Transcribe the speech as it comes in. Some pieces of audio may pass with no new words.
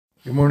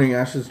Good morning,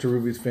 Ashes to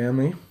Ruby's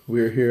family.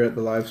 We are here at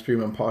the live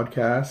stream and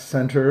podcast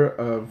center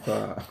of.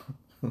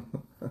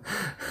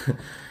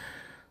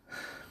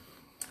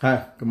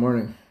 Hi, good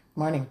morning.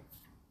 Morning.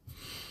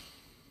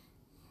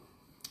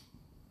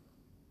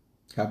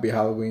 Happy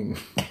Halloween.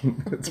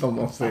 It's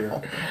almost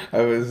there.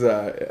 I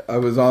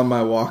was on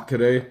my walk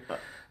today,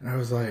 and I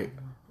was like,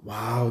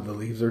 "Wow, the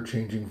leaves are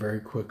changing very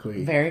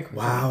quickly. Very quickly.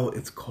 Wow,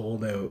 it's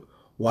cold out.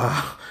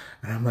 Wow,"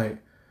 and I'm like,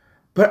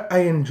 "But I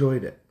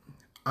enjoyed it."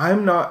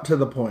 I'm not to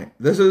the point.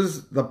 This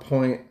is the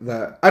point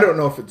that I don't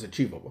know if it's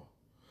achievable.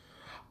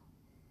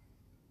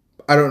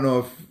 I don't know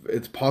if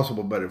it's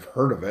possible, but I've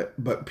heard of it.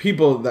 But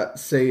people that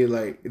say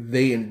like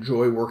they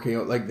enjoy working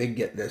out, like they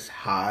get this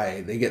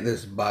high, they get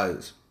this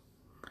buzz.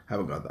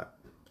 Haven't got that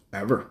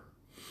ever.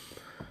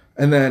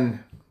 And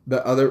then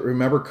the other,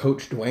 remember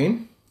Coach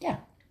Dwayne? Yeah.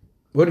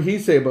 What did he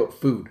say about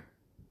food?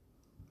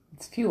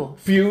 It's fuel.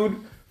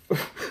 Food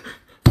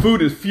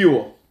is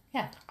fuel.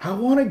 Yeah. I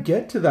want to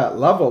get to that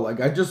level. Like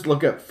I just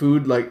look at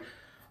food like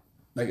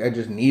I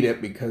just need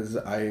it because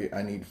I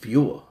need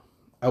fuel.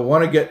 I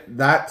want to get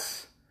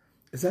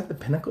is that the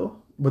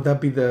pinnacle? Would that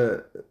be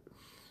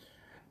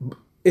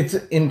it's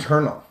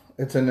internal.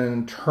 It's an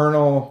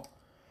internal.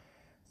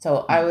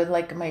 So I would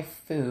like my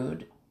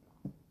food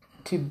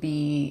to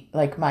be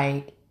like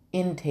my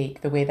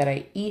intake, the way that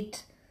I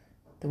eat,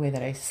 the way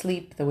that I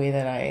sleep, the way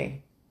that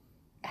I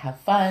have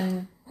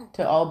fun,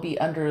 to all be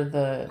under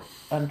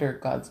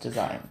God's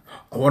design.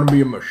 I want to be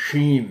a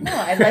machine. No,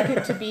 I'd like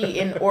it to be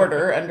in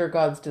order under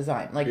God's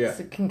design. Like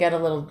It can get a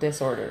little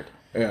disordered.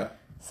 Yeah.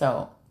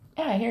 So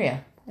yeah, I hear you.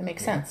 It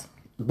makes sense.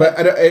 But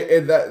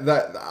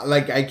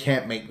I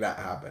can't make that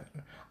happen.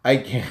 I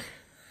can't.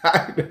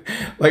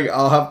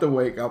 I'll have to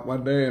wake up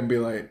one day and be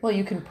like, well,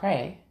 you can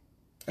pray.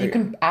 You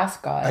can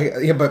ask God.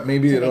 But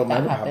maybe it'll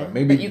never happen.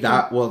 Maybe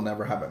that will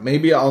never happen.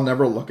 Maybe I'll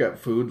never look at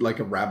food like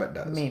a rabbit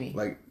does. Maybe.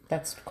 Like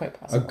that's quite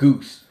possible. A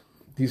goose.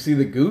 Do you see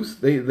the goose?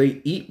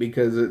 They eat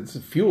because it's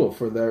fuel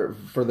for their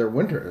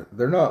winter.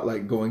 They're not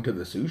like going to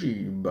the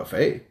sushi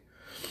buffet.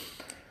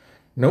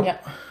 Nope.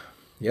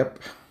 Yep.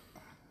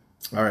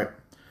 All right.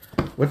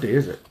 What day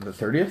is it? The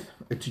 30th?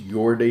 It's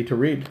your day to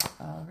read.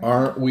 Right.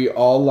 Aren't we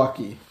all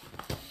lucky?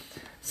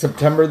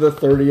 September the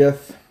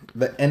 30th,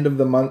 the end of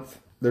the month.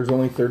 There's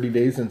only 30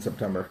 days in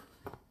September.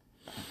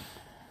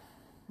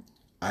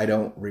 I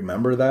don't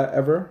remember that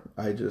ever.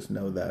 I just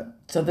know that.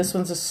 So this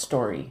one's a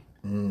story.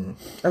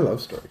 I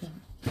love stories.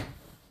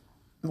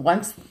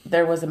 Once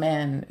there was a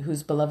man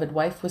whose beloved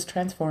wife was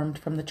transformed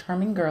from the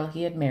charming girl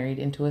he had married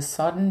into a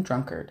sodden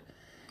drunkard.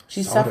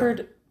 She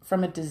suffered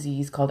from a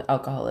disease called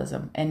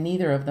alcoholism, and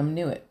neither of them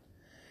knew it.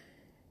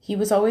 He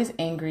was always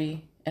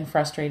angry and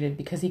frustrated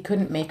because he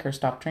couldn't make her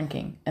stop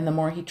drinking, and the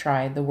more he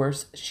tried, the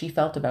worse she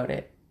felt about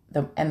it,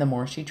 and the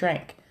more she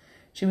drank.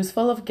 She was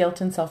full of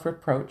guilt and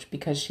self-reproach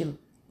because she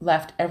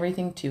left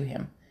everything to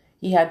him.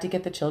 He had to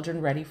get the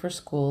children ready for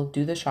school,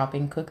 do the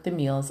shopping, cook the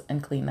meals,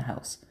 and clean the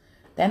house.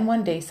 Then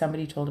one day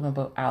somebody told him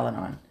about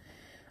Al-Anon.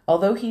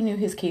 Although he knew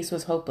his case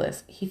was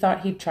hopeless, he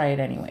thought he'd try it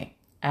anyway.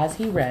 As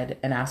he read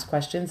and asked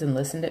questions and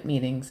listened at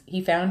meetings,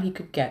 he found he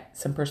could get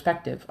some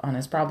perspective on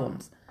his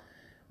problems.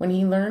 When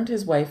he learned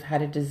his wife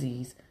had a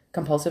disease,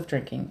 compulsive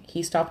drinking,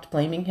 he stopped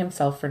blaming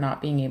himself for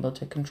not being able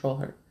to control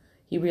her.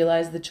 He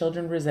realized the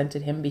children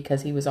resented him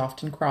because he was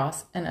often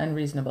cross and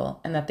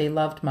unreasonable, and that they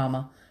loved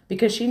Mama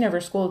because she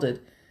never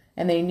scolded,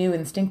 and they knew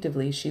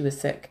instinctively she was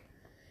sick.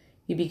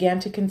 He began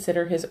to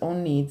consider his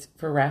own needs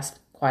for rest,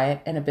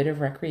 quiet, and a bit of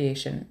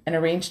recreation, and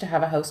arranged to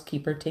have a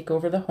housekeeper take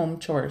over the home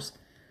chores.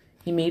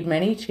 He made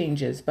many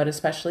changes, but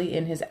especially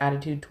in his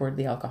attitude toward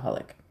the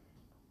alcoholic.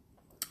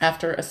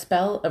 After a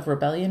spell of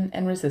rebellion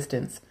and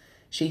resistance,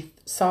 she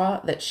saw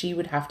that she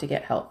would have to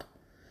get help.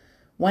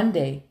 One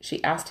day,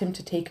 she asked him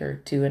to take her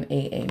to an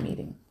AA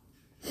meeting.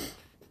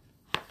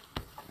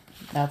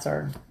 That's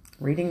our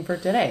reading for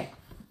today.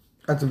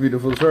 That's a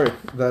beautiful story.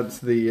 That's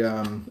the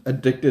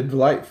addicted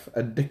life.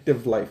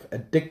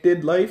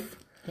 Addicted life.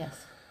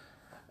 Yes.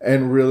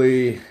 And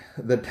really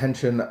the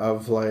tension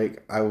of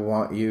like, I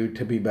want you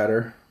to be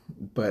better,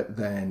 but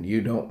then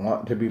you don't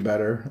want to be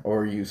better,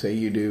 or you say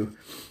you do.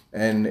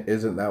 And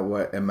isn't that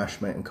what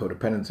enmeshment and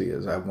codependency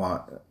is? I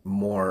want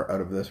more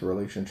out of this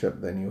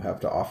relationship than you have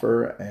to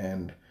offer.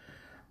 And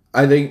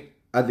I think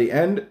at the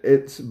end,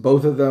 it's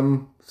both of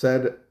them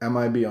said, am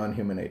I beyond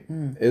human aid?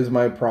 Is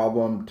my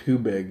problem too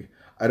big?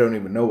 I don't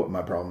even know what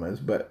my problem is,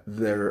 but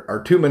there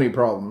are too many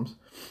problems.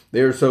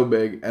 They are so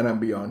big, and I'm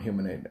beyond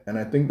human aid. And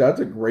I think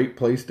that's a great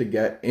place to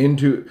get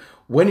into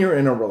when you're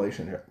in a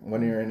relationship,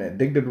 when you're in an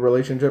addicted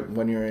relationship,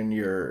 when you're in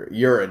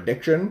your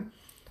addiction,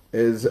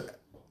 is,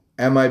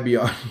 am I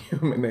beyond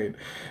human aid?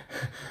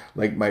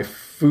 Like my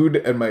food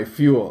and my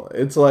fuel.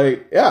 It's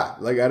like, yeah,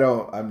 like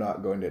I'm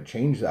not going to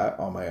change that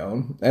on my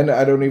own. And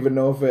I don't even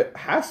know if it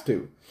has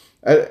to.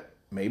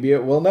 Maybe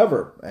it will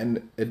never.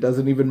 And it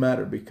doesn't even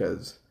matter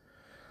because...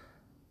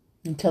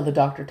 Until the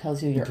doctor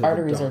tells you your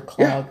arteries are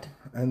clogged.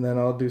 Yeah, and then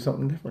I'll do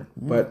something different.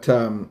 But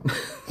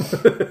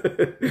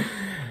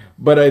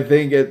but I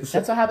think that's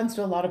what happens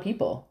to a lot of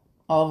people.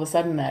 All of a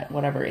sudden at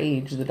whatever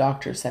age the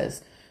doctor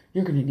says,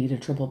 you're going to need a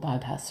triple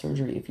bypass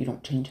surgery if you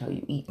don't change how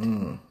you eat.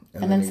 And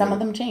then some of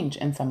them change,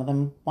 and some of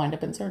them wind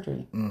up in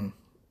surgery.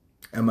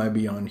 Am I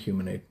beyond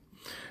human aid?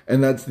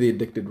 And that's the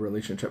addicted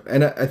relationship.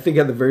 And I think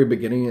at the very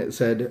beginning it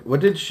said, what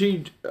did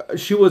she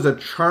was a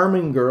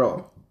charming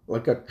girl,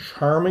 like a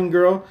charming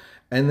girl.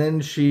 And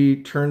then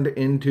she turned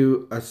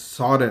into a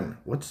sodden.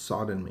 What's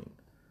sodden mean?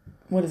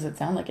 What does it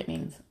sound like it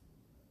means?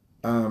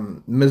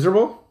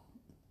 Miserable?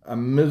 A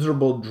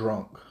miserable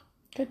drunk.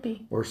 Could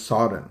be. Or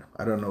sodden.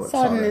 I don't know what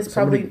sodden is.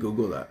 Somebody probably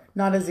Google that.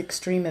 Not as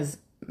extreme as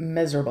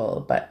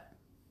miserable, but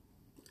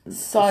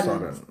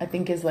sodden. I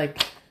think is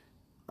like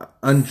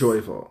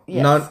unjoyful.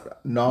 Yes.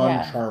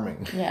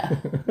 Non-charming.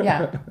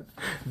 Yeah.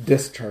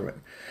 Discharming.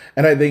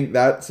 And I think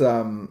that's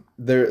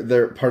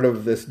they're part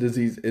of this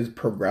disease is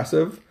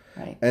progressive.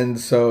 Right. And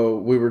so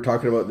we were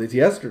talking about this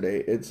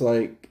yesterday. It's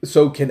like,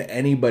 so can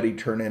anybody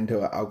turn into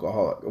an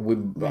alcoholic?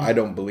 I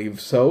don't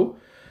believe so.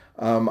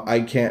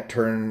 I can't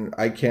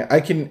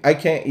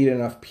eat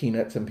enough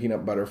peanuts and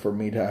peanut butter for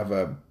me to have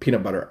a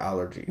peanut butter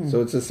allergy.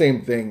 So it's the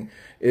same thing,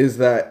 is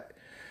that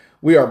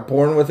we are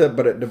born with it,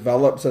 but it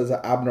develops as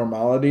an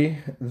abnormality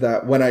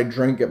that when I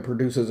drink, it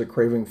produces a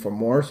craving for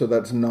more. So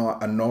that's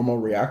not a normal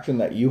reaction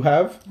that you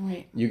have.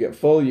 Right. You get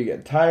full, you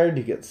get tired,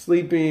 you get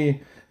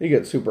sleepy, you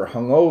get super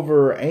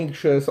hungover,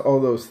 anxious, all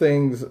those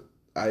things.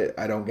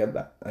 I don't get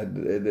that.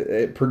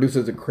 It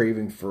produces a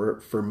craving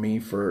for me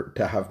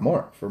to have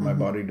more, for my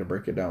body to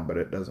break it down, but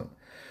it doesn't.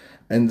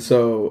 And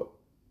so,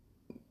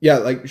 yeah,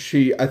 like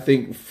I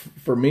think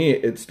for me,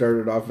 it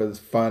started off as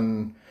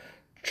fun,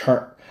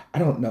 I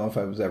don't know if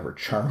I was ever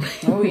charming.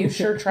 Oh, you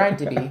sure tried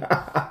to be.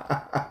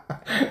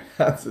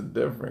 That's a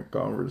different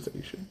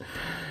conversation.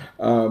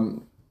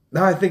 No,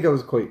 I think I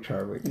was quite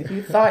charming.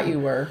 You thought you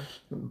were.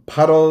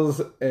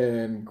 Puddles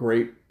and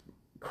great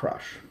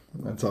crush.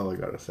 That's all I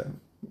gotta say.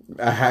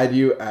 I had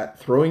you at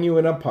throwing you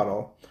in a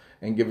puddle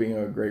and giving you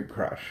a great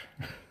crush.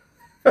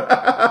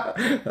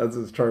 That's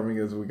as charming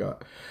as we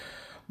got.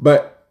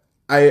 But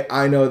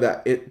I know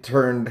that it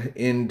turned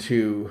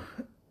into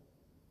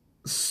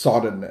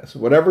soddenness.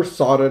 Whatever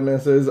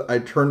soddenness is, I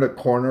turned a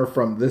corner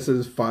from this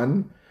is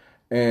fun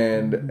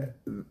and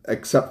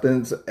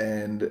acceptance,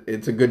 and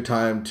it's a good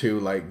time, to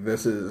like,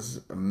 this is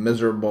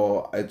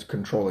miserable, it's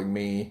controlling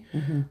me.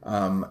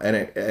 And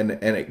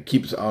it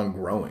keeps on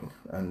growing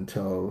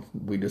until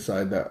we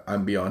decide that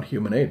I'm beyond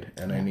human aid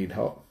and I need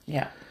help.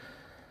 Yeah.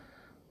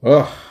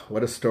 Oh,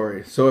 what a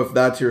story. So if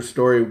that's your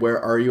story,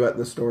 where are you at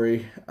the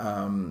story?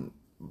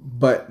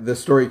 But the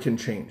story can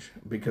change,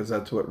 because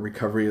that's what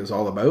recovery is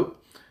all about,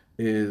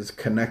 is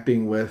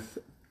connecting with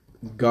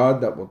God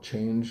that will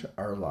change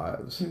our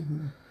lives.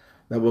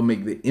 That will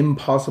make the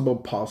impossible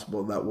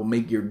possible, that will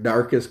make your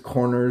darkest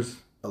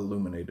corners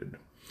illuminated,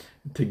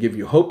 to give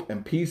you hope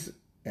and peace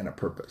and a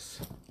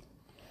purpose.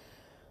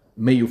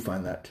 May you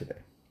find that today.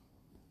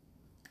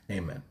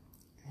 Amen.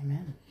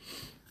 Amen.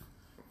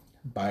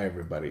 Bye,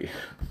 everybody.